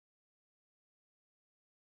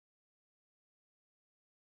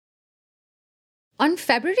On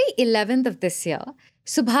February 11th of this year,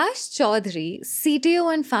 Subhash Chaudhary,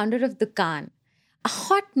 CTO and founder of Dukaan, a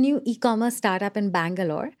hot new e-commerce startup in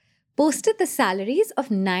Bangalore, posted the salaries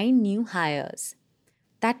of 9 new hires.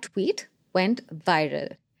 That tweet went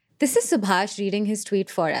viral. This is Subhash reading his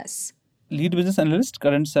tweet for us. Lead business analyst,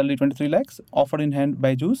 current salary 23 lakhs, offered in hand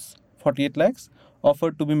by Juice, 48 lakhs,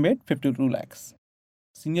 offered to be made 52 lakhs.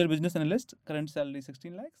 Senior business analyst, current salary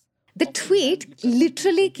 16 lakhs. The tweet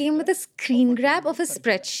literally came with a screen grab of a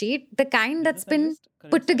spreadsheet, the kind that's been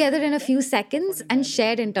put together in a few seconds and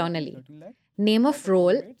shared internally. Name of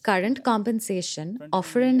role, current compensation,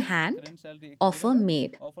 offer in hand, offer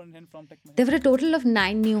made. There were a total of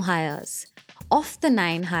 9 new hires. Of the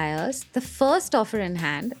 9 hires, the first offer in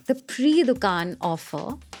hand, the pre-Dukaan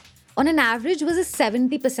offer, on an average was a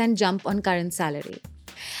 70% jump on current salary.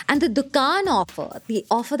 And the Dukaan offer, the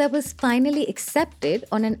offer that was finally accepted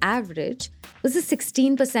on an average, was a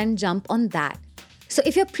 16% jump on that. So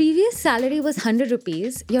if your previous salary was 100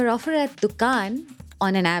 rupees, your offer at Dukaan,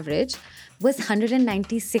 on an average, was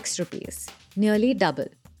 196 rupees, nearly double.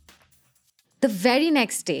 The very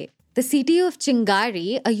next day, the CTO of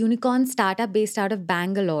Chingari, a unicorn startup based out of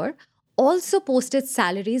Bangalore, also posted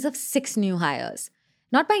salaries of 6 new hires.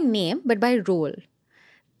 Not by name, but by role.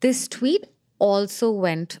 This tweet also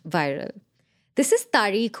went viral. This is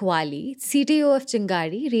Tariq Wali, CTO of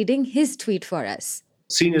Chingari, reading his tweet for us.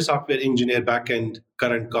 Senior software engineer backend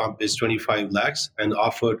current comp is 25 lakhs and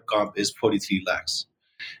offered comp is 43 lakhs.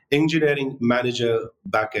 Engineering manager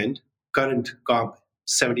backend current comp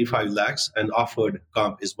 75 lakhs and offered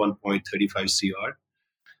comp is 1.35 CR.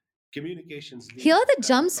 Here the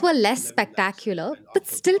jumps were less spectacular, but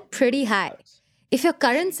still pretty high. If your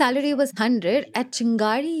current salary was 100, at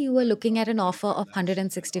Chingari you were looking at an offer of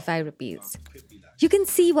 165 rupees. You can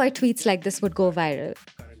see why tweets like this would go viral.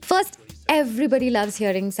 First, everybody loves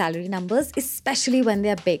hearing salary numbers, especially when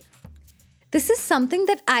they're big. This is something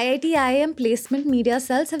that IIT-IIM placement media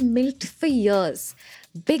cells have milked for years.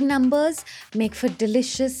 Big numbers make for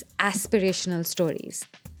delicious, aspirational stories.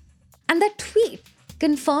 And that tweet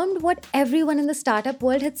confirmed what everyone in the startup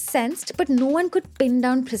world had sensed, but no one could pin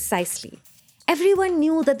down precisely. Everyone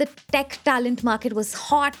knew that the tech talent market was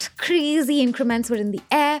hot, crazy increments were in the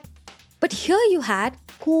air. But here you had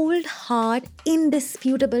cold, hard,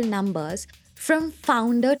 indisputable numbers from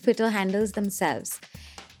founder Twitter handles themselves.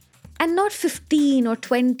 And not 15 or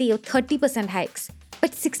 20 or 30% hikes,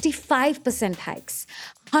 but 65% hikes,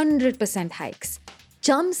 100% hikes,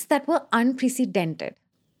 jumps that were unprecedented.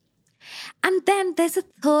 And then there's a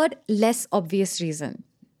third, less obvious reason.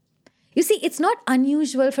 You see, it's not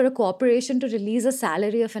unusual for a corporation to release a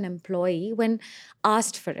salary of an employee when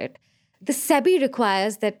asked for it. The SEBI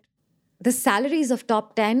requires that the salaries of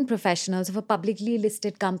top 10 professionals of a publicly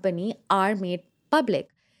listed company are made public.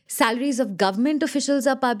 Salaries of government officials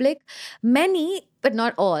are public. Many, but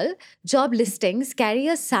not all, job listings carry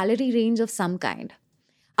a salary range of some kind.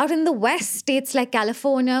 Out in the West, states like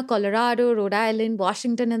California, Colorado, Rhode Island,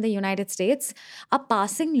 Washington, and the United States are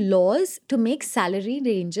passing laws to make salary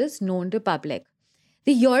ranges known to public.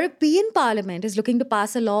 The European Parliament is looking to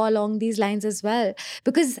pass a law along these lines as well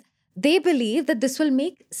because they believe that this will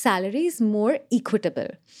make salaries more equitable.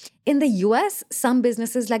 In the US, some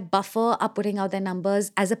businesses like Buffer are putting out their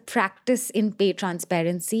numbers as a practice in pay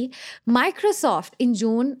transparency. Microsoft in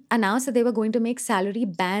June announced that they were going to make salary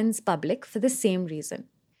bands public for the same reason.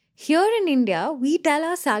 Here in India, we tell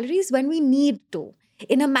our salaries when we need to.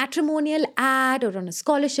 In a matrimonial ad or on a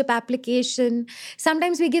scholarship application.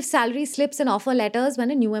 Sometimes we give salary slips and offer letters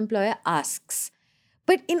when a new employer asks.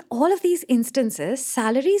 But in all of these instances,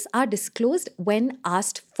 salaries are disclosed when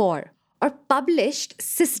asked for or published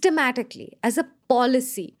systematically as a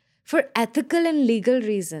policy for ethical and legal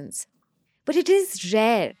reasons. But it is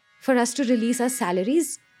rare for us to release our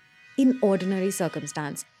salaries in ordinary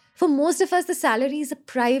circumstance. For most of us, the salary is a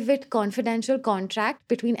private, confidential contract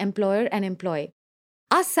between employer and employee.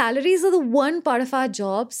 Our salaries are the one part of our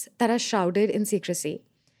jobs that are shrouded in secrecy.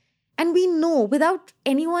 And we know, without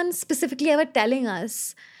anyone specifically ever telling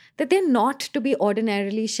us, that they're not to be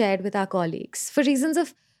ordinarily shared with our colleagues for reasons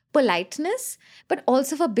of politeness, but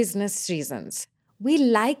also for business reasons. We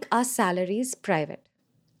like our salaries private.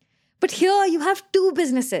 But here you have two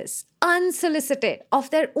businesses, unsolicited, of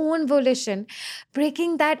their own volition,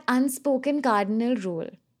 breaking that unspoken cardinal rule.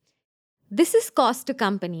 This is Cost to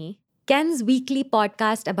Company, Ken's weekly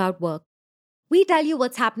podcast about work. We tell you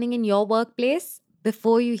what's happening in your workplace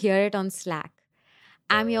before you hear it on Slack.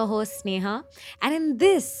 I'm your host, Sneha, and in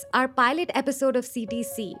this, our pilot episode of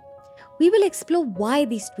CTC, we will explore why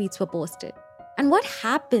these tweets were posted and what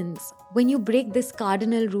happens when you break this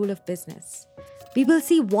cardinal rule of business. We will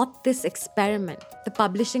see what this experiment, the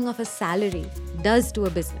publishing of a salary, does to a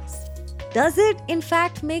business. Does it, in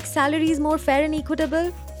fact, make salaries more fair and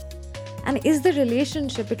equitable? And is the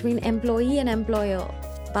relationship between employee and employer,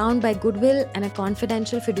 bound by goodwill and a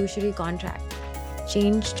confidential fiduciary contract,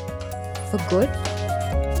 changed for good?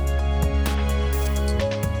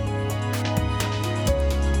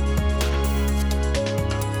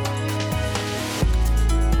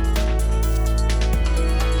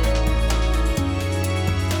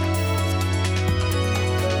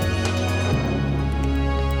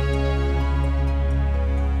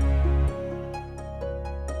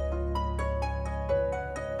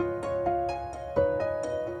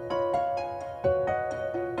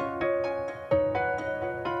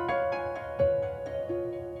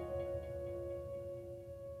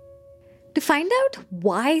 To find out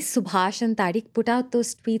why Subhash and Tariq put out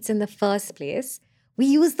those tweets in the first place, we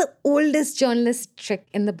use the oldest journalist trick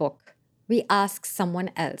in the book. We ask someone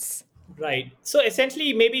else. Right. So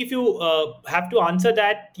essentially, maybe if you have to answer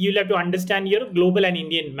that, you'll have to understand your global and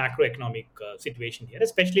Indian macroeconomic situation here,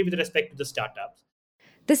 especially with respect to the startups.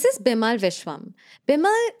 This is Bimal Vishwam.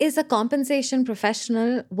 Bimal is a compensation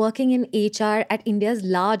professional working in HR at India's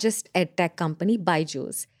largest edtech company,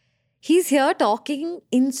 Byju's. He's here talking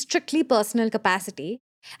in strictly personal capacity,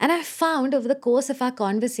 and I found over the course of our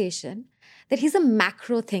conversation that he's a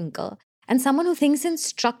macro thinker and someone who thinks in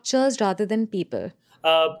structures rather than people.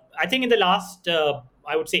 I think in the last,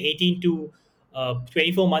 I would say 18 to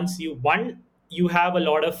 24 months, you have a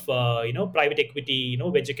lot of private equity,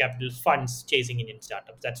 venture capital funds chasing Indian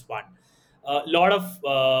startups. That's one. A lot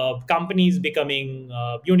of companies becoming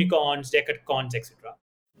unicorns, decacorns, etc.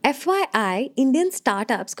 FYI, Indian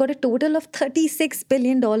startups got a total of $36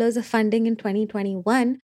 billion of funding in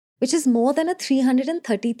 2021, which is more than a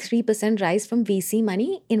 333% rise from VC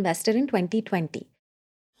money invested in 2020.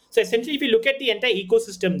 So essentially, if you look at the entire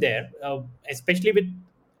ecosystem there, especially with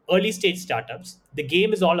early stage startups, the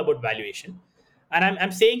game is all about valuation. And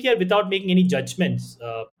I'm saying here without making any judgments.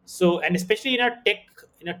 And especially in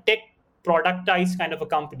a tech productized kind of a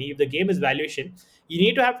company, if the game is valuation, you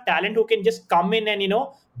need to have talent who can just come in and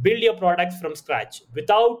build your products from scratch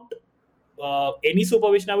without any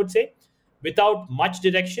supervision, I would say, without much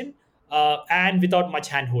direction, and without much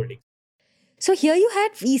hand holding. So here you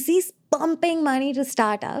had VCs pumping money to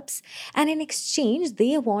startups, and in exchange,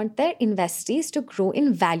 they want their investees to grow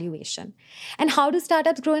in valuation. And how do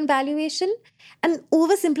startups grow in valuation? An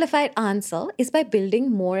oversimplified answer is by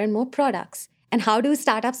building more and more products. And how do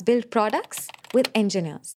startups build products? With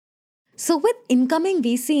engineers. So with incoming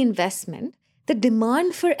VC investment, the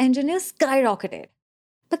demand for engineers skyrocketed.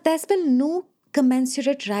 But there's been no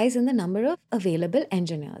commensurate rise in the number of available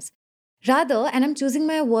engineers. Rather, and I'm choosing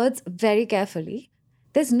my words very carefully,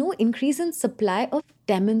 there's no increase in supply of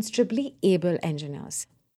demonstrably able engineers.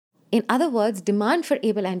 In other words, demand for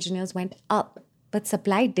able engineers went up, but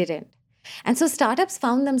supply didn't. And so startups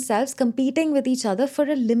found themselves competing with each other for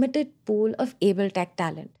a limited pool of able tech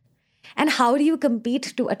talent. And how do you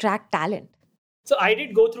compete to attract talent? So I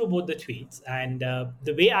did go through both the tweets, and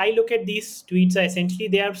the way I look at these tweets are essentially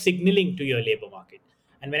they are signaling to your labor market.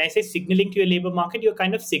 And when I say signaling to your labor market, you're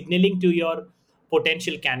kind of signaling to your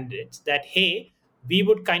potential candidates that, hey, we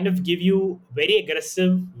would kind of give you very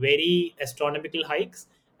aggressive, very astronomical hikes,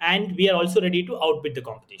 and we are also ready to outbid the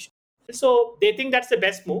competition. So they think that's the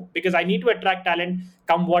best move because I need to attract talent,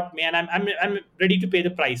 come what may, and I'm ready to pay the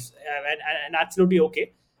price, and absolutely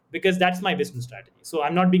okay because that's my business strategy. So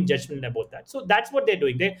I'm not being judgmental about that. So that's what they're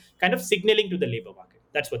doing. They're kind of signaling to the labor market.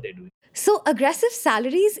 That's what they're doing. So aggressive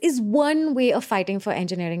salaries is one way of fighting for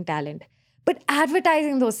engineering talent. But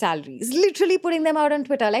advertising those salaries, literally putting them out on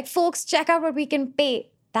Twitter, like, folks, check out what we can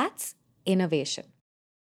pay, that's innovation.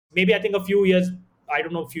 Maybe I think a few years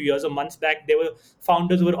or months back, there were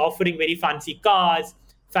founders who were offering very fancy cars,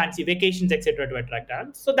 fancy vacations, etc. to attract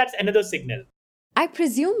talent. So that's another signal. I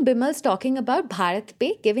presume Bimal's talking about Bharat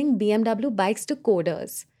Pay giving BMW bikes to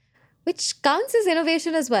coders, which counts as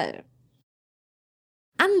innovation as well.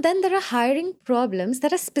 And then there are hiring problems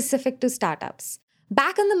that are specific to startups.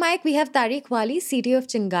 Back on the mic, we have Tariq Wali, CTO of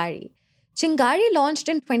Chingari. Chingari, launched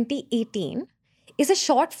in 2018, is a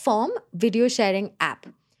short-form video sharing app.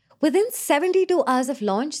 Within 72 hours of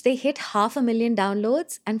launch, they hit 500,000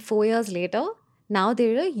 downloads, and 4 years later, now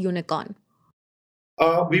they're a unicorn.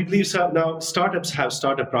 We believe so. Now, startups have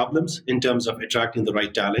startup problems in terms of attracting the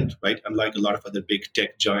right talent, right? Unlike a lot of other big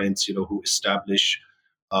tech giants, who establish,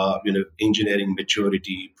 engineering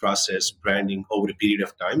maturity, process, branding over a period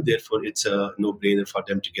of time. Therefore, it's a no-brainer for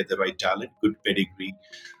them to get the right talent, good pedigree,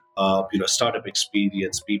 startup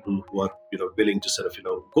experience, people who are, willing to sort of,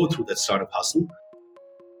 go through that startup hustle.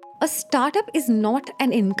 A startup is not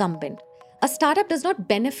an incumbent. A startup does not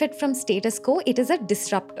benefit from status quo, it is a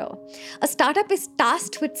disruptor. A startup is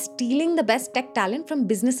tasked with stealing the best tech talent from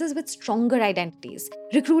businesses with stronger identities,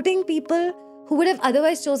 recruiting people who would have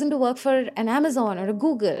otherwise chosen to work for an Amazon or a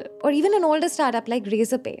Google or even an older startup like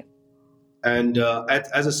Razorpay. And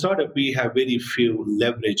as a startup, we have very few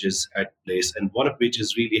leverages at place, and one of which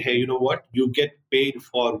is really, hey, you know what? You get paid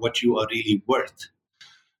for what you are really worth.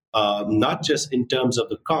 Not just in terms of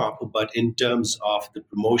the comp, but in terms of the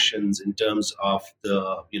promotions, in terms of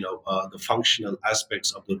the functional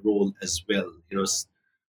aspects of the role as well.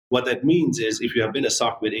 What that means is if you have been a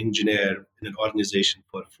software engineer in an organization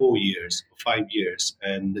for 4 years or 5 years,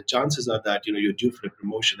 and the chances are that you're due for a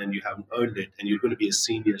promotion and you haven't earned it, and you're going to be a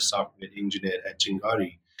senior software engineer at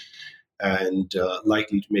Chingari, and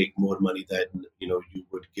likely to make more money than you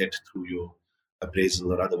would get through your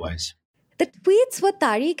appraisal or otherwise. The tweets were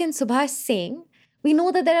Tariq and Subhash saying, "We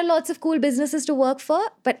know that there are lots of cool businesses to work for,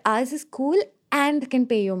 but ours is cool and can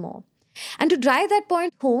pay you more." And to drive that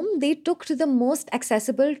point home, they took to the most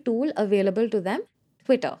accessible tool available to them,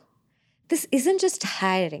 Twitter. This isn't just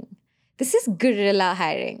hiring, this is guerrilla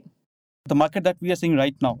hiring. The market that we are seeing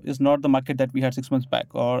right now is not the market that we had 6 months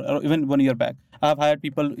back or even 1 year back. I have hired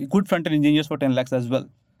people, good front-end engineers for 10 lakhs as well.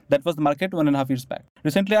 That was the market 1.5 years back.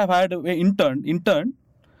 Recently, I've hired an intern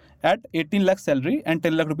at 18 lakh salary and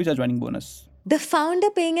 10 lakh rupees a joining bonus. The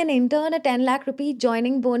founder paying an intern a 10 lakh rupee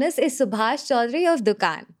joining bonus is Subhash Chaudhary of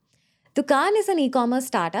Dukaan. Dukaan is an e-commerce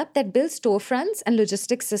startup that builds storefronts and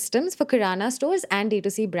logistics systems for Kirana stores and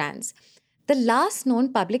D2C brands. The last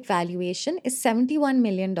known public valuation is $71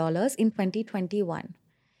 million in 2021.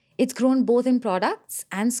 It's grown both in products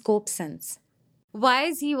and scope since. Why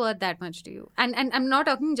is he worth that much to you? And I'm not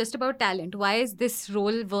talking just about talent. Why is this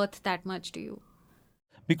role worth that much to you?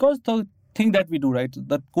 Because the thing that we do, right,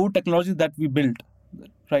 the core technology that we built,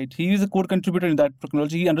 right, he is a core contributor in that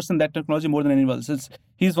technology. He understands that technology more than anyone else.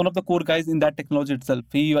 He's one of the core guys in that technology itself.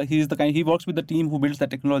 He works with the team who builds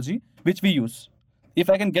that technology, which we use. If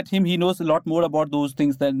I can get him, he knows a lot more about those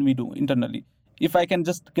things than we do internally. If I can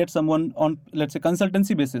just get someone on, let's say,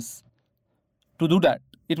 consultancy basis to do that,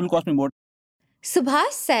 it will cost me more.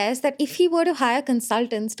 Subhash says that if he were to hire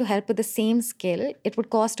consultants to help with the same skill, it would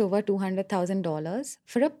cost over $200,000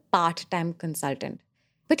 for a part-time consultant.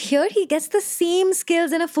 But here he gets the same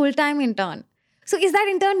skills in a full-time intern. So is that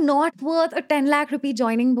intern not worth a 10 lakh rupee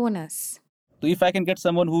joining bonus? So if I can get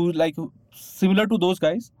someone who similar to those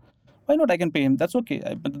guys, why not? I can pay him. That's okay.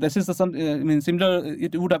 But this is similar.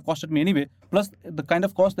 It would have costed me anyway. Plus the kind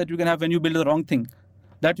of cost that you can have when you build the wrong thing,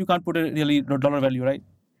 that you can't put a really dollar value, right?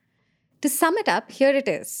 To sum it up, here it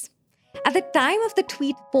is. At the time of the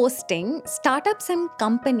tweet posting, startups and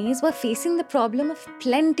companies were facing the problem of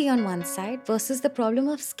plenty on one side versus the problem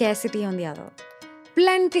of scarcity on the other.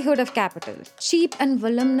 Plentyhood of capital, cheap and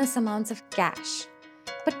voluminous amounts of cash.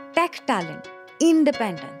 But tech talent,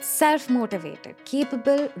 independent, self-motivated,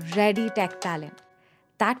 capable, ready tech talent,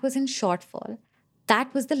 that was in shortfall.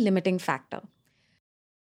 That was the limiting factor.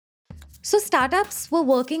 So startups were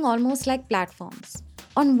working almost like platforms.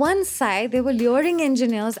 On one side, they were luring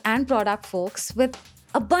engineers and product folks with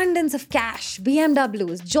abundance of cash,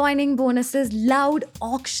 BMWs, joining bonuses, loud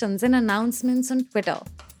auctions and announcements on Twitter.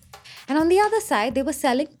 And on the other side, they were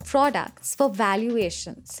selling products for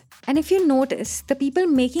valuations. And if you notice, the people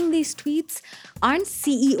making these tweets aren't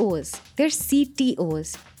CEOs, they're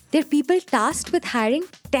CTOs. They're people tasked with hiring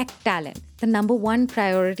tech talent, the number one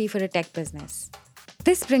priority for a tech business.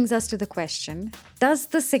 This brings us to the question, does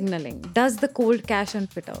the signaling, does the cold cash on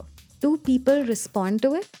Twitter, do people respond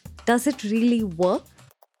to it? Does it really work?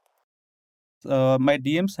 My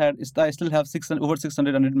DMs I still have over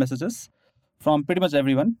 600 messages from pretty much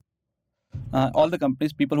everyone. All the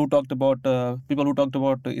companies, people who talked about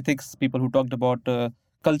ethics, people who talked about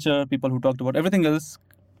culture, people who talked about everything else,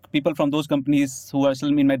 people from those companies who are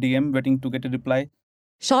still in my DM waiting to get a reply.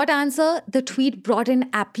 Short answer, the tweet brought in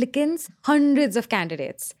applicants, hundreds of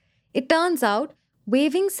candidates. It turns out,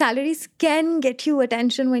 waiving salaries can get you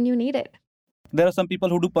attention when you need it. There are some people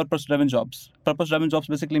who do purpose-driven jobs. Purpose-driven jobs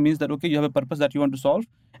basically means that, okay, you have a purpose that you want to solve,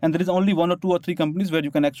 and there is only 1 or 2 or 3 companies where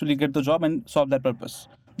you can actually get the job and solve that purpose.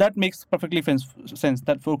 That makes perfectly sense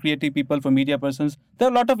that for creative people, for media persons, there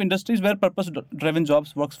are a lot of industries where purpose-driven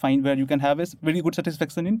jobs works fine, where you can have a very good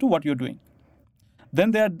satisfaction into what you're doing.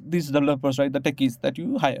 Then there are these developers, right, the techies that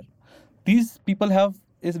you hire. These people have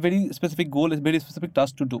a very specific goal, a very specific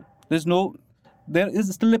task to do. There is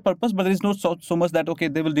still a purpose, but there is no so much that, okay,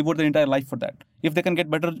 they will devote their entire life for that. If they can get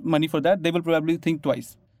better money for that, they will probably think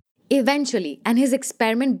twice. Eventually, and his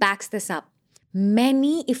experiment backs this up,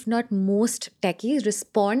 many, if not most techies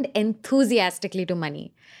respond enthusiastically to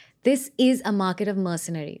money. This is a market of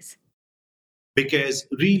mercenaries. Because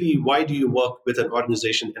really, why do you work with an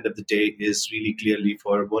organization? End of the day is really clearly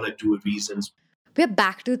for one or two reasons: We're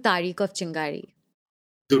back to Tariq of Chingari.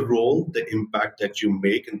 the role, the impact that you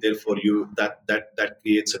make, and therefore that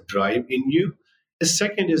creates a drive in you. The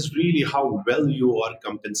second is really how well you are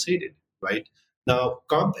compensated, right? Now,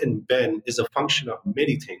 comp and ben is a function of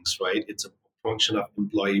many things, right? It's a function of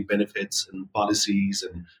employee benefits and policies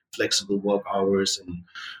and flexible work hours and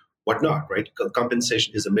whatnot, right?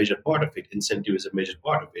 Compensation is a major part of it. Incentive is a major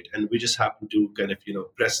part of it, and we just happen to kind of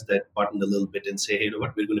press that button a little bit and say, hey, you know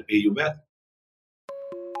what, we're going to pay you well.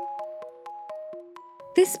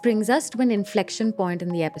 This brings us to an inflection point in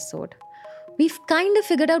the episode. We've kind of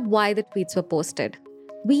figured out why the tweets were posted.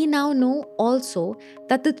 We now know also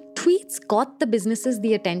that the tweets got the businesses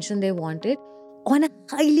the attention they wanted on a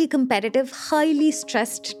highly competitive, highly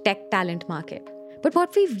stressed tech talent market. But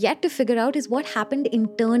what we've yet to figure out is what happened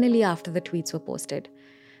internally after the tweets were posted.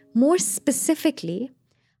 More specifically,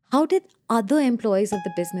 how did other employees of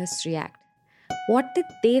the business react? What did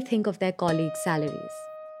they think of their colleagues' salaries?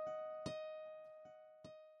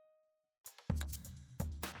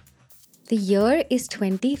 The year is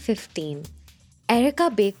 2015. Erica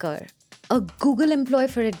Baker, a Google employee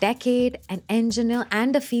for a decade, an engineer,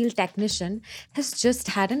 and a field technician, has just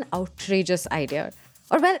had an outrageous idea.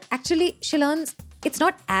 Or, well, actually, she learns it's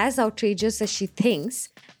not as outrageous as she thinks.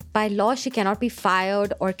 By law, she cannot be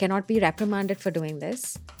fired or cannot be reprimanded for doing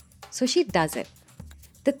this. So she does it.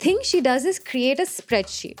 The thing she does is create a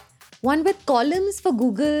spreadsheet, one with columns for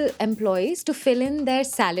Google employees to fill in their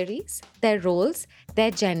salaries, their roles,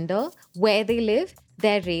 their gender, where they live,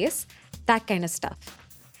 their race, that kind of stuff.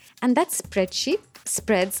 And that spreadsheet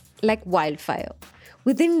spreads like wildfire.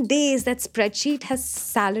 Within days, that spreadsheet has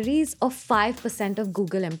salaries of 5% of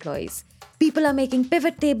Google employees. People are making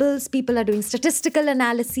pivot tables, people are doing statistical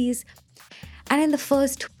analyses. And in the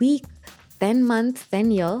first week, then month, then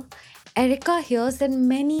year, Erica hears that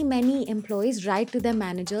many employees write to their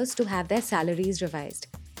managers to have their salaries revised.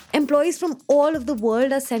 Employees from all of the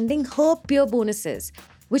world are sending her peer bonuses,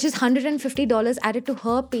 which is $150 added to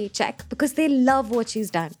her paycheck because they love what she's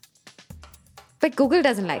done. But Google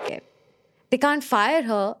doesn't like it. They can't fire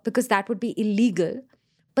her because that would be illegal,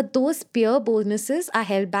 but those peer bonuses are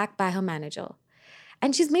held back by her manager.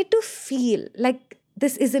 And she's made to feel like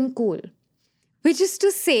this isn't cool. Which is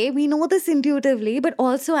to say, we know this intuitively, but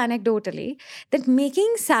also anecdotally, that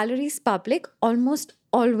making salaries public almost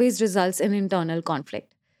always results in internal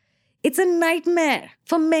conflict. It's a nightmare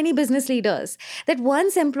for many business leaders that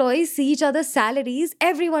once employees see each other's salaries,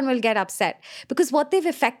 everyone will get upset because what they've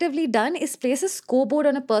effectively done is place a scoreboard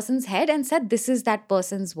on a person's head and said, this is that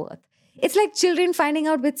person's worth. It's like children finding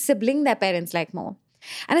out which sibling their parents like more.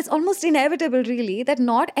 And it's almost inevitable, really, that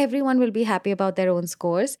not everyone will be happy about their own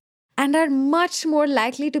scores and are much more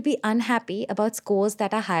likely to be unhappy about scores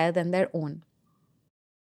that are higher than their own.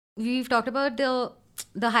 We've talked about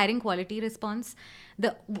the hiring quality response,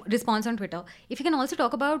 the response on Twitter. If you can also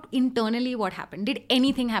talk about internally what happened. Did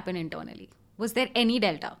anything happen internally? Was there any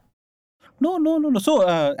delta? No. So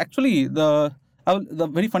actually, the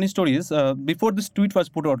very funny story is before this tweet was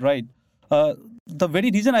put out, right? The very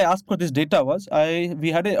reason I asked for this data was we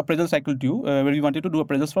had an appraisal cycle too, where we wanted to do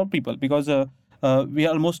appraisals for people because we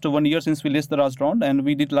are almost 1 year since we list the last round, and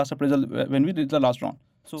we did last appraisal when we did the last round.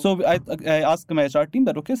 So I asked my HR team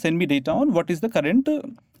that, okay, send me data on what is the current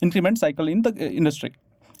increment cycle in the industry,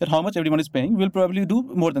 that how much everyone is paying. We'll probably do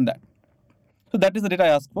more than that. So that is the data I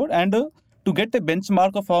asked for. And to get a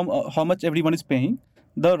benchmark of how much everyone is paying,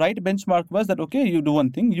 the right benchmark was that, okay, you do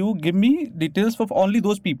one thing. You give me details of only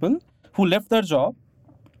those people who left their job,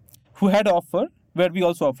 who had an offer, where we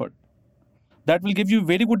also offered. That will give you a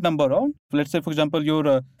very good number on, let's say, for example,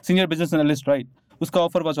 your senior business analyst, right? Uska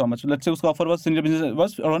offer was how much? Let's say uska offer was senior business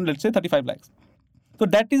was around, let's say, 35 lakhs. So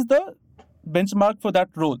that is the benchmark for that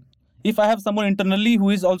role. If I have someone internally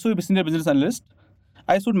who is also a senior business analyst,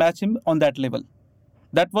 I should match him on that level.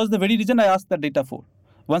 That was the very reason I asked that data for.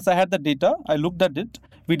 Once I had the data, I looked at it.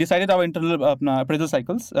 We decided our internal appraisal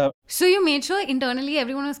cycles. So you made sure internally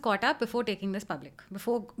everyone was caught up before taking this public,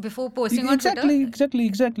 before posting on Twitter?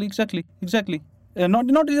 Exactly. Not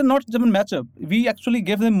even matchup. We actually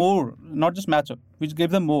gave them more, not just matchup. We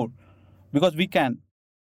gave them more because we can.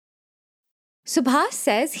 Subhas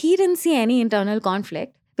says he didn't see any internal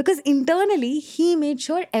conflict because internally he made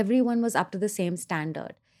sure everyone was up to the same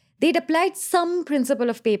standard. They'd applied some principle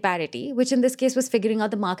of pay parity, which in this case was figuring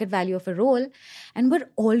out the market value of a role, and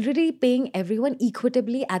were already paying everyone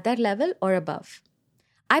equitably at that level or above.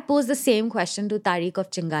 I posed the same question to Tariq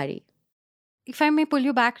of Chingari. If I may pull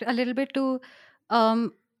you back a little bit to,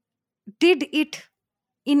 did it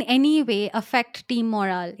in any way affect team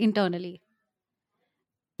morale internally?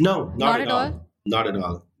 No, not Not at at all. all. Not at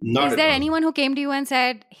all. Not Is at there all. anyone who came to you and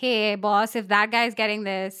said, "Hey, boss, if that guy's getting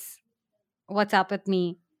this, what's up with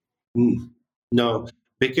me?" Mm, no,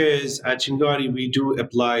 because at Chingari, we do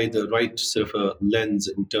apply the right sort of a lens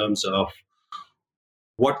in terms of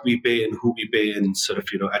what we pay and who we pay and sort of,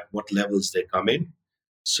 at what levels they come in.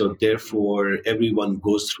 So therefore, everyone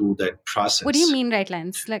goes through that What do you process. mean, right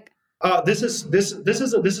lens? Like, This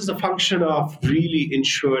is a function of really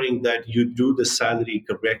ensuring that you do the salary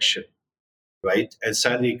correction, right? And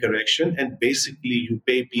salary correction, and basically you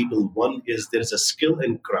pay people. One is there's a skill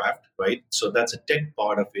and craft, right? So that's a tech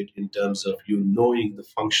part of it in terms of you knowing the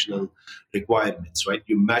functional requirements, right?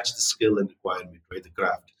 You match the skill and requirement, right? The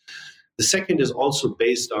craft. The second is also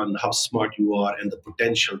based on how smart you are and the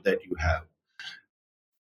potential that you have.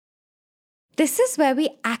 this is where we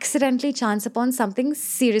accidentally chance upon something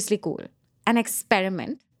seriously cool, an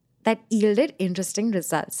experiment that yielded interesting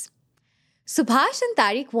results. Subhash and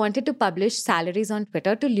Tariq wanted to publish salaries on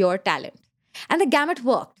Twitter to lure talent. And the gamut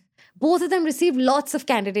worked. Both of them received lots of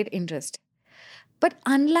candidate interest. But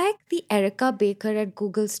unlike the Erica Baker at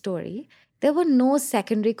Google story, there were no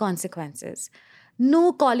secondary consequences.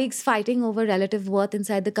 No colleagues fighting over relative worth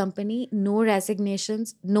inside the company, no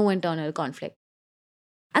resignations, no internal conflict.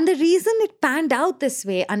 And the reason it panned out this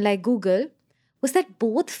way, unlike Google, was that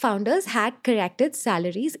both founders had corrected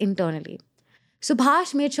salaries internally.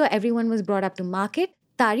 Subhash made sure everyone was brought up to market.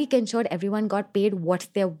 Tariq ensured everyone got paid what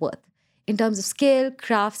they're worth in terms of skill,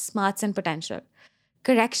 craft, smarts, and potential.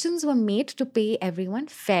 Corrections were made to pay everyone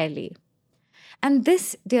fairly. And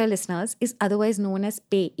this, dear listeners, is otherwise known as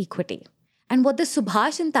pay equity. And what the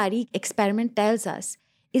Subhash and Tariq experiment tells us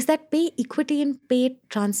is that pay equity and pay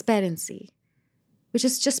transparency, which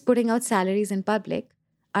is just putting out salaries in public,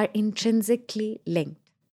 are intrinsically linked.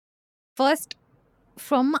 First,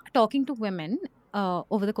 from talking to women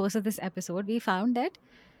over the course of this episode, we found that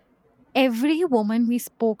every woman we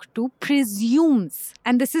spoke to presumes,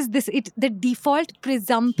 and the default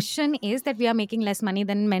presumption is that we are making less money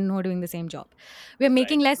than men who are doing the same job. We are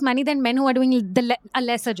making Right. less money than men who are doing a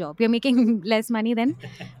lesser job. We are making less money than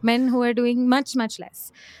men who are doing much, much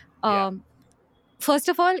less. Yeah. First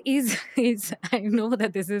of all, is I know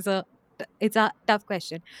that it's a tough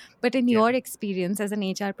question, but in Yeah. your experience as an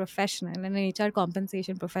HR professional and an HR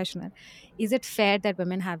compensation professional, is it fair that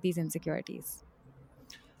women have these insecurities?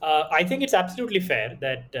 I think it's absolutely fair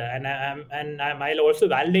that, I'll also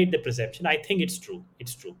validate the perception. I think it's true.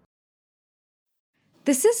 It's true.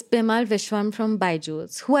 This is Bimal Vishwam from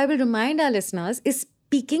Byju's, who I will remind our listeners is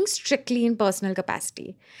speaking strictly in personal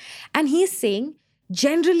capacity. And he's saying,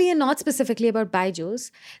 generally and not specifically about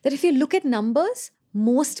Byju's, that if you look at numbers,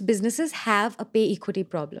 most businesses have a pay equity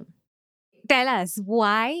problem. Tell us,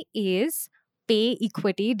 why is pay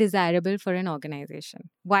equity desirable for an organization?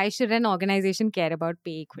 Why should an organization care about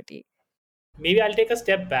pay equity? Maybe I'll take a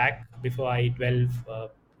step back before I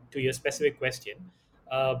delve to your specific question.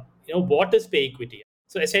 What is pay equity?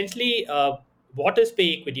 So essentially, what is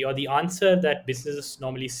pay equity, or the answer that businesses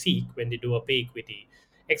normally seek when they do a pay equity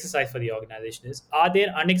exercise for the organization is: are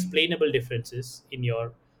there unexplainable differences in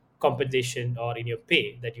your compensation or in your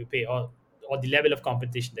pay that you pay, or the level of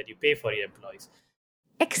compensation that you pay for your employees?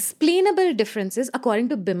 Explainable differences, according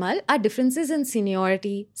to Bimal, are differences in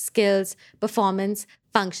seniority, skills, performance,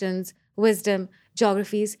 functions, wisdom,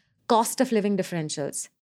 geographies, cost of living differentials.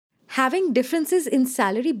 Having differences in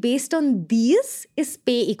salary based on these is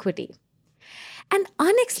pay equity. An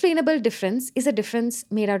unexplainable difference is a difference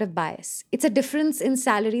made out of bias. It's a difference in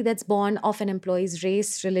salary that's born of an employee's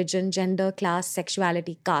race, religion, gender, class,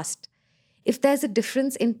 sexuality, caste. If there's a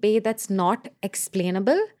difference in pay that's not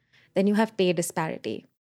explainable, then you have pay disparity.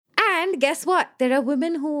 And guess what? There are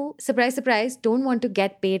women who, surprise, surprise, don't want to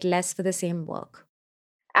get paid less for the same work.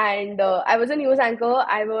 And I was a news anchor.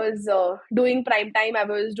 I was doing prime time. I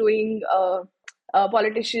was doing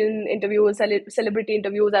politician interviews, celebrity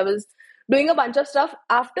interviews. I was doing a bunch of stuff.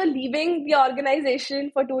 After leaving the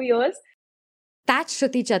organization for 2 years, That's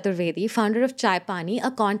Shruti Chaturvedi, founder of Chai Pani,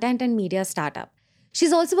 a content and media startup.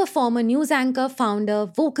 She's also a former news anchor, founder,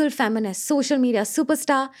 vocal feminist, social media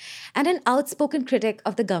superstar, and an outspoken critic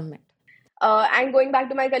of the government. and going back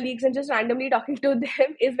to my colleagues and just randomly talking to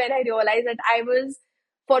them is when I realized that I was,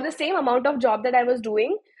 for the same amount of job that I was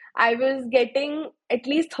doing, I was getting at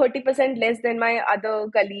least 30% less than my other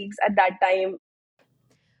colleagues at that time.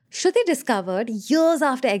 Shruti discovered years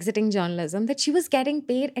after exiting journalism that she was getting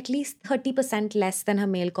paid at least 30% less than her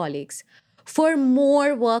male colleagues for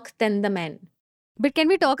more work than the men. But can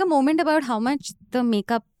we talk a moment about how much the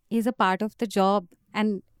makeup is a part of the job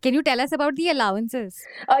and Can you tell us about the allowances?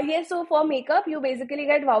 Yes, so for makeup, you basically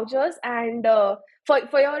get vouchers, and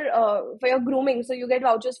for your grooming, so you get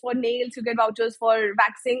vouchers for nails, you get vouchers for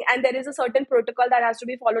waxing, and there is a certain protocol that has to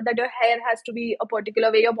be followed. That your hair has to be a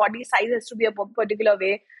particular way, your body size has to be a particular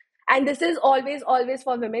way, and this is always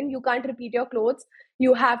for women. You can't repeat your clothes.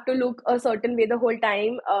 You have to look a certain way the whole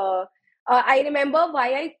time. I remember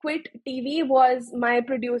why I quit TV was my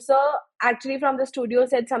producer actually from the studio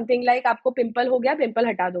said something like, "आपको pimple हो गया, pimple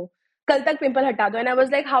हटा दो." कल तक pimple हटा दो, and I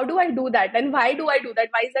was like, how do I do that, and why do I do that,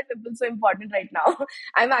 why is that pimple so important right now?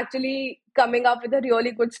 I'm actually coming up with a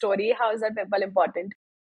really good story. How is that pimple important?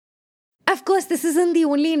 Of course, this isn't the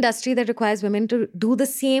only industry that requires women to do the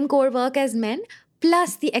same core work as men,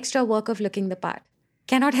 plus the extra work of looking the part.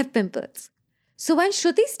 Cannot have pimples. So when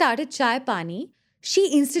Shruti started Chai Pani,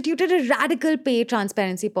 she instituted a radical pay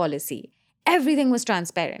transparency policy. Everything was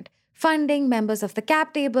transparent. Funding, members of the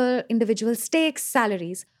cap table, individual stakes,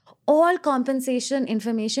 salaries. All compensation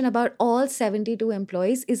information about all 72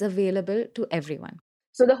 employees is available to everyone.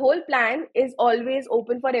 So the whole plan is always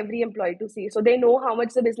open for every employee to see, so they know how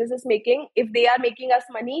much the business is making. If they are making us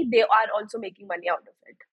money, they are also making money out of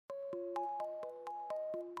it.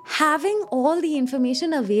 Having all the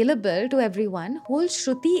information available to everyone holds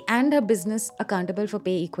Shruti and her business accountable for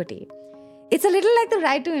pay equity. It's a little like the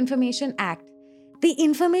Right to Information Act. The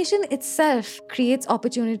information itself creates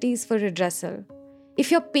opportunities for redressal. If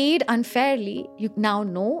you're paid unfairly, you now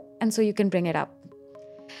know, and so you can bring it up.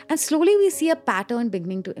 And slowly we see a pattern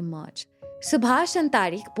beginning to emerge. Subhash and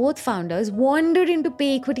Tariq, both founders, wandered into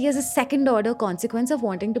pay equity as a second-order consequence of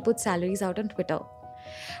wanting to put salaries out on Twitter.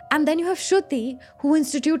 And then you have Shruti, who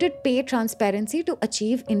instituted pay transparency to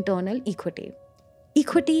achieve internal equity.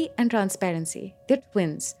 Equity and transparency, they're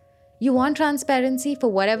twins. You want transparency for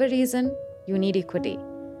whatever reason, you need equity.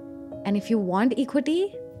 And if you want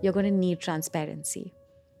equity, you're going to need transparency.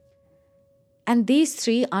 And these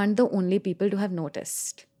three aren't the only people to have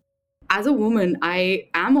noticed. As a woman, I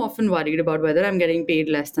am often worried about whether I'm getting paid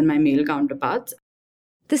less than my male counterparts.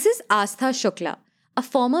 This is Astha Shukla, a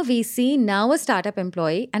former VC, now a startup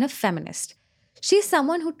employee, and a feminist. She's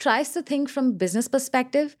someone who tries to think from a business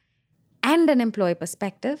perspective and an employee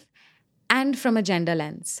perspective and from a gender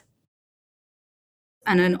lens.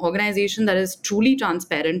 And an organization that is truly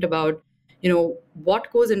transparent about,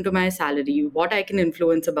 what goes into my salary, what I can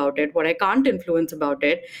influence about it, what I can't influence about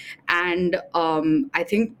it. And I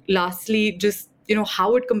think lastly, just,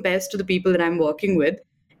 how it compares to the people that I'm working with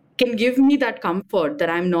can give me that comfort that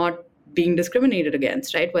I'm not being discriminated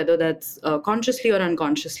against, right? Whether that's consciously or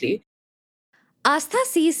unconsciously. Astha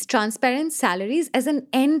sees transparent salaries as an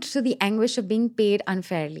end to the anguish of being paid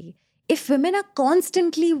unfairly. If women are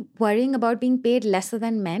constantly worrying about being paid lesser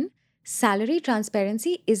than men, salary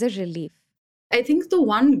transparency is a relief. I think the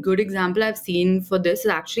one good example I've seen for this is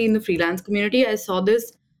actually in the freelance community. I saw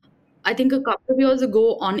this, I think, a couple of years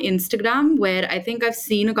ago on Instagram, where I think I've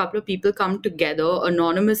seen a couple of people come together,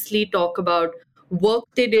 anonymously talk about work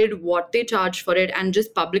they did, what they charged for it, and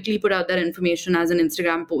just publicly put out that information as an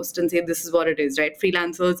Instagram post and say, this is what it is, right?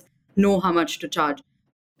 Freelancers know how much to charge.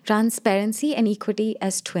 Transparency and equity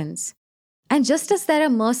as twins. And just as there are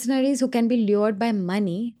mercenaries who can be lured by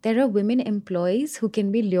money, there are women employees who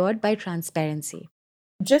can be lured by transparency.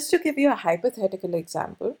 Just to give you a hypothetical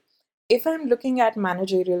example, if I'm looking at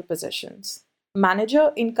managerial positions,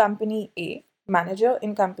 manager in company A, manager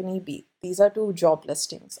in company B, these are two job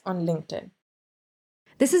listings on LinkedIn.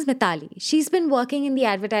 This is Mitali. She's been working in the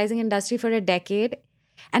advertising industry for a decade,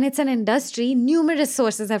 and it's an industry, numerous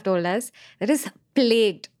sources have told us, that is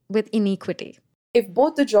plagued with inequity. If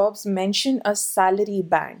both the jobs mention a salary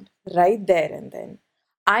band right there and then,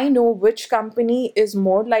 I know which company is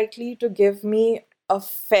more likely to give me a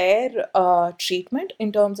fair treatment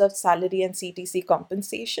in terms of salary and CTC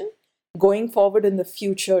compensation going forward in the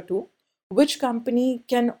future too. Which company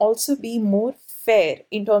can also be more fair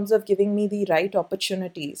in terms of giving me the right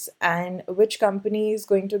opportunities, and which company is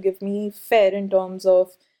going to give me fair in terms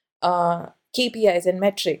of KPIs and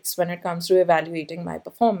metrics when it comes to evaluating my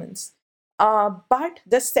performance. But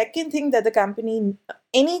the second thing that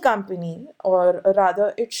any company, or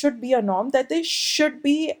rather it should be a norm that there should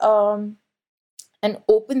be an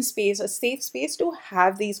open space, a safe space to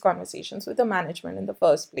have these conversations with the management in the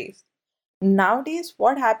first place. Nowadays,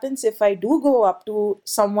 what happens if I do go up to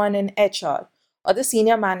someone in HR or the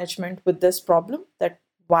senior management with this problem, that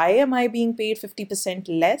why am I being paid 50%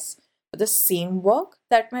 less for the same work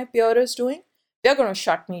that my peer is doing? They're going to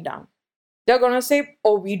shut me down. They're going to say,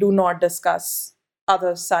 oh, we do not discuss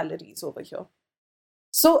other salaries over here.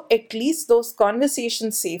 So at least those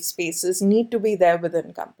conversation safe spaces need to be there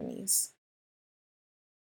within companies.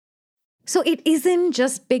 So it isn't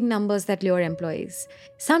just big numbers that lure employees.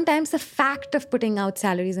 Sometimes the fact of putting out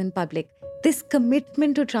salaries in public, this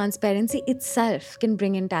commitment to transparency itself can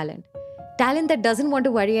bring in talent. Talent that doesn't want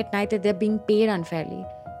to worry at night that they're being paid unfairly.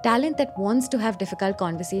 Talent that wants to have difficult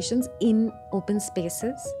conversations in open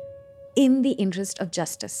spaces in the interest of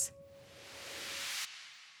justice.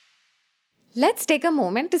 Let's take a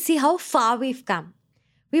moment to see how far we've come.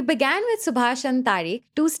 We began with Subhash and Tariq,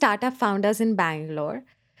 two startup founders in Bangalore,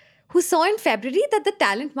 who saw in February that the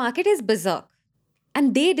talent market is berserk.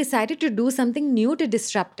 And they decided to do something new to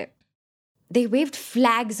disrupt it. They waved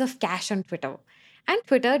flags of cash on Twitter, and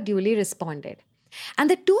Twitter duly responded. And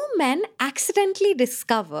the two men accidentally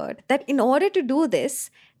discovered that in order to do this,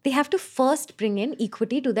 they have to first bring in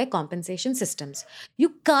equity to their compensation systems.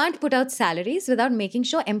 You can't put out salaries without making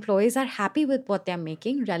sure employees are happy with what they're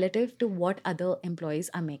making relative to what other employees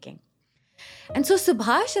are making. And so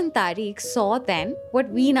Subhash and Tariq saw then what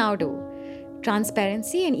we now do.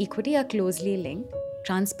 Transparency and equity are closely linked.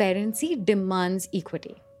 Transparency demands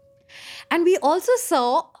equity. And we also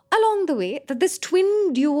saw along the way that this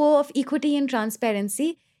twin duo of equity and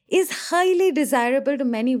transparency is highly desirable to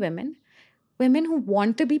many women. Women who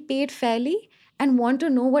want to be paid fairly and want to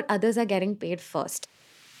know what others are getting paid first.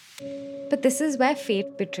 But this is where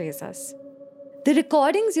fate betrays us. The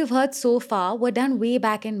recordings you've heard so far were done way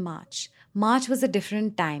back in March. March was a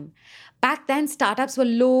different time. Back then, startups were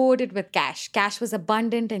loaded with cash. Cash was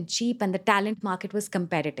abundant and cheap, and the talent market was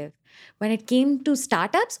competitive. When it came to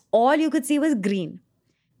startups, all you could see was green.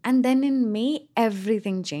 And then in May,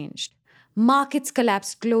 everything changed. Markets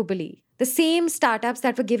collapsed globally. The same startups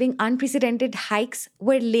that were giving unprecedented hikes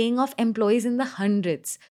were laying off employees in the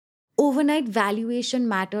hundreds. Overnight valuation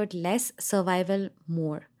mattered less, survival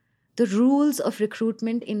more. The rules of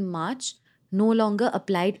recruitment in March no longer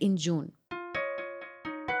applied in June.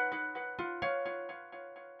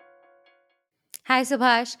 Hi,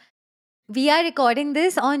 Subhash. We are recording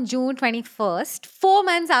this on June 21st, 4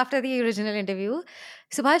 months after the original interview.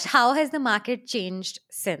 Subhash, how has the market changed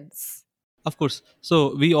since? Of course.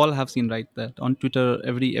 So we all have seen, right, that on Twitter,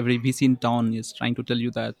 every VC in town is trying to tell you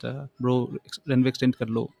that, bro, runway extend kar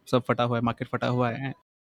lo, sab fata hua hai, market fata hua hai.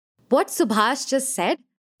 What Subhash just said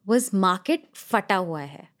was market fata hua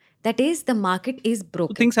hai. That is, the market is So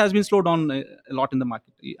broken. things has been slowed down a lot in the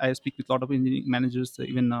market. I speak with a lot of engineering managers,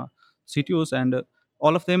 even CTOs, and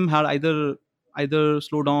all of them had either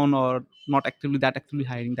slowed down or not actively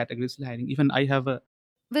hiring, that aggressively hiring. Even I have a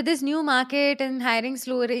With this new market and hiring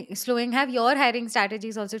slowing, have your hiring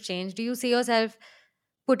strategies also changed? Do you see yourself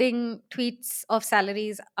putting tweets of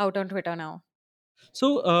salaries out on Twitter now?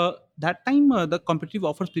 So that time, the competitive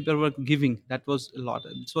offers people were giving, that was a lot.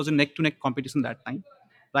 This was a neck to neck competition that time.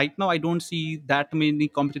 Right now, I don't see that many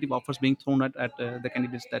competitive offers being thrown at the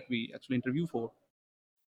candidates that we actually interview for.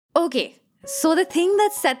 Okay, so the thing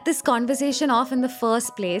that set this conversation off in the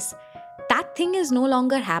first place, that thing is no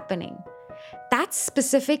longer happening. That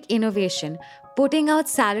specific innovation, putting out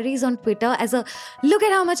salaries on Twitter as a look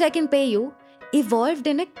at how much I can pay you, evolved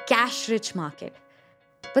in a cash rich market.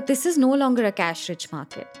 But this is no longer a cash rich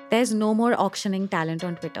market. There's no more auctioning talent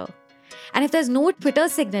on Twitter. And if there's no Twitter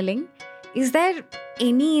signaling, is there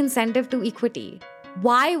any incentive to equity?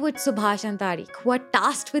 Why would Subhash and Tariq, who are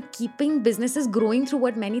tasked with keeping businesses growing through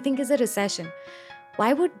what many think is a recession,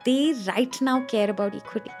 why would they right now care about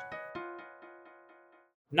equity?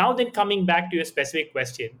 Now, then coming back to your specific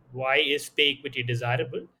question, why is pay equity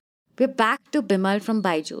desirable? We're back to Bimal from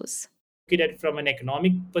Byju's. Look at it from an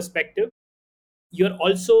economic perspective. You're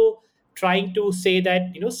also trying to say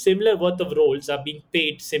that similar worth of roles are being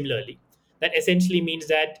paid similarly. That essentially means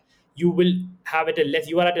that you are at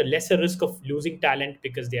a lesser risk of losing talent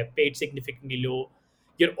because they are paid significantly low.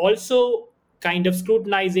 You're also kind of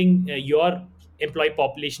scrutinizing your employee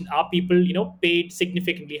population. Are people paid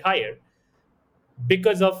significantly higher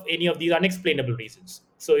because of any of these unexplainable reasons?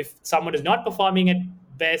 So if someone is not performing at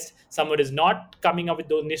best, someone is not coming up with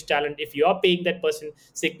those niche talent, if you're paying that person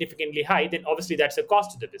significantly high, then obviously that's a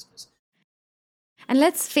cost to the business. And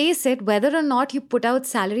let's face it, whether or not you put out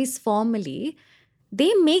salaries formally,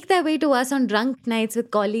 they make their way to us on drunk nights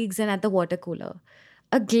with colleagues and at the water cooler.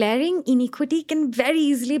 A glaring inequity can very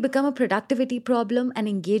easily become a productivity problem, an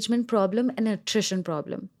engagement problem, an attrition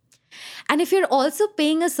problem. And if you're also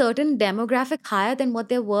paying a certain demographic higher than what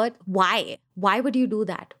they're worth, why? Why would you do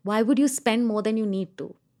that? Why would you spend more than you need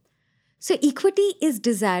to? So equity is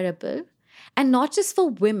desirable, and not just for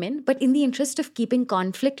women, but in the interest of keeping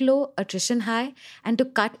conflict low, attrition high, and to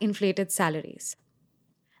cut inflated salaries.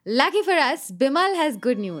 Lucky for us, Bimal has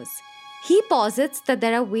good news. He posits that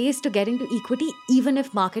there are ways to get into equity even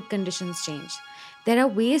if market conditions change. There are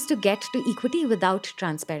ways to get to equity without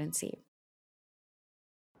transparency.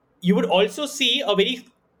 you would also see a very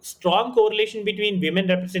strong correlation between women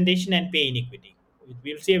representation and pay inequity.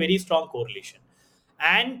 We'll see a very strong correlation.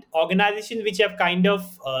 And organizations which have kind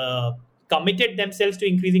of committed themselves to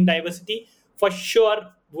increasing diversity for sure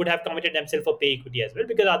would have committed themselves for pay equity as well,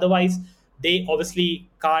 because otherwise they obviously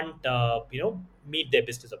can't meet their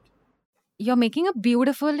business objectives. You're making a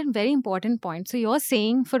beautiful and very important point. So you're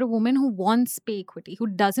saying for a woman who wants pay equity, who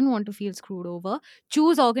doesn't want to feel screwed over,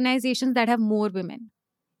 choose organizations that have more women.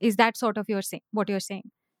 Is that sort of what you're saying?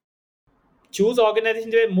 Choose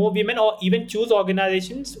organizations where more women, or even choose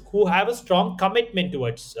organizations who have a strong commitment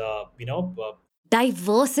towards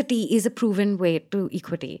Diversity is a proven way to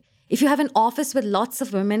equity. If you have an office with lots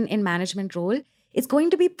of women in management role, it's going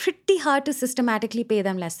to be pretty hard to systematically pay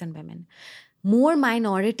them less than women. More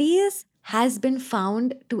minorities has been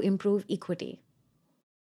found to improve equity.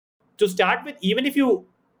 To start with, even if you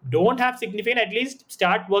don't have significant, at least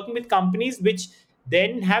start working with companies which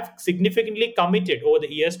then have significantly committed over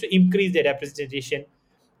the years to increase their representation,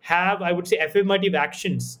 have, I would say, affirmative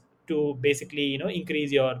actions to basically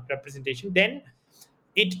increase your representation. Then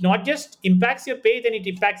it not just impacts your pay, then it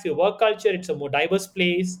impacts your work culture. It's a more diverse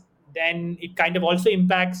place. Then it kind of also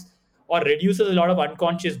impacts or reduces a lot of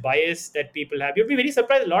unconscious bias that people have. You'll be very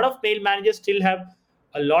surprised, a lot of male managers still have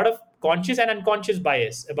a lot of conscious and unconscious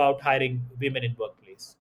bias about hiring women in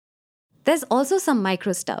workplace. There's also some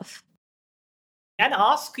micro stuff. And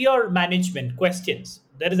ask your management questions.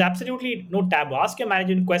 There is absolutely no taboo. Ask your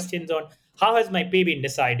management questions on how has my pay been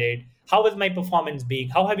decided, how has my performance been,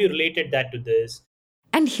 how have you related that to this.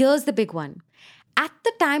 And here's the big one. At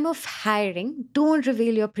the time of hiring, don't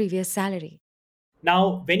reveal your previous salary.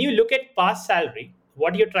 Now, when you look at past salary,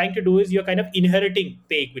 what you're trying to do is you're kind of inheriting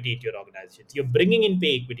pay equity into your organizations. You're bringing in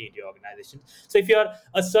pay equity into your organizations. So if you're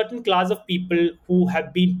a certain class of people who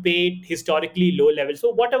have been paid historically low levels,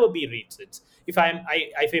 so whatever be reasons, if I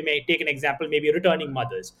may take an example, maybe returning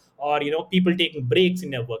mothers, or people taking breaks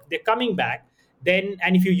in their work, they're coming back. Then,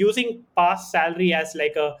 and if you're using past salary as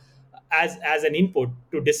like a as an input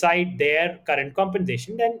to decide their current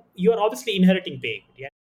compensation, then you're obviously inheriting pay equity.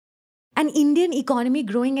 An Indian economy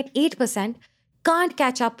growing at 8% can't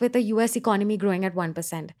catch up with a US economy growing at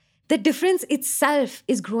 1%. The difference itself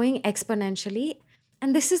is growing exponentially,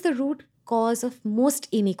 and this is the root cause of most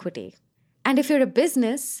inequity. And if you're a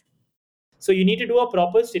business, so you need to do a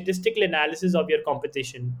proper statistical analysis of your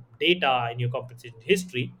compensation data and your compensation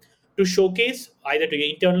history to showcase either to your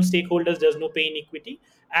internal stakeholders there's no pay inequity,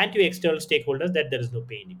 and to your external stakeholders that there is no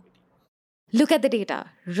pay inequity. Look at the data,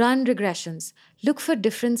 run regressions, look for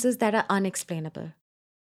differences that are unexplainable.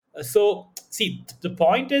 So, see, the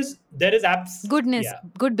point is there is good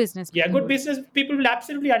business. Yeah, good business people will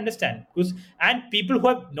absolutely understand, and people who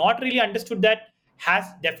have not really understood that has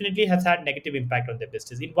had negative impact on their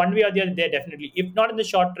business in one way or the other. They're definitely, if not in the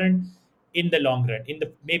short run, in the long run,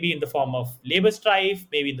 maybe in the form of labor strife,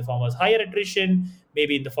 maybe in the form of higher attrition,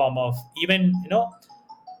 maybe in the form of even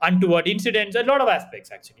untoward incidents, a lot of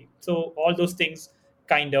aspects actually. So all those things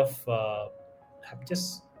kind of have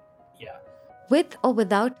just, yeah. With or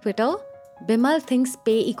without Twitter, Bimal thinks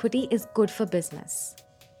pay equity is good for business.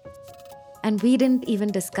 And we didn't even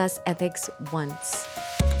discuss ethics once.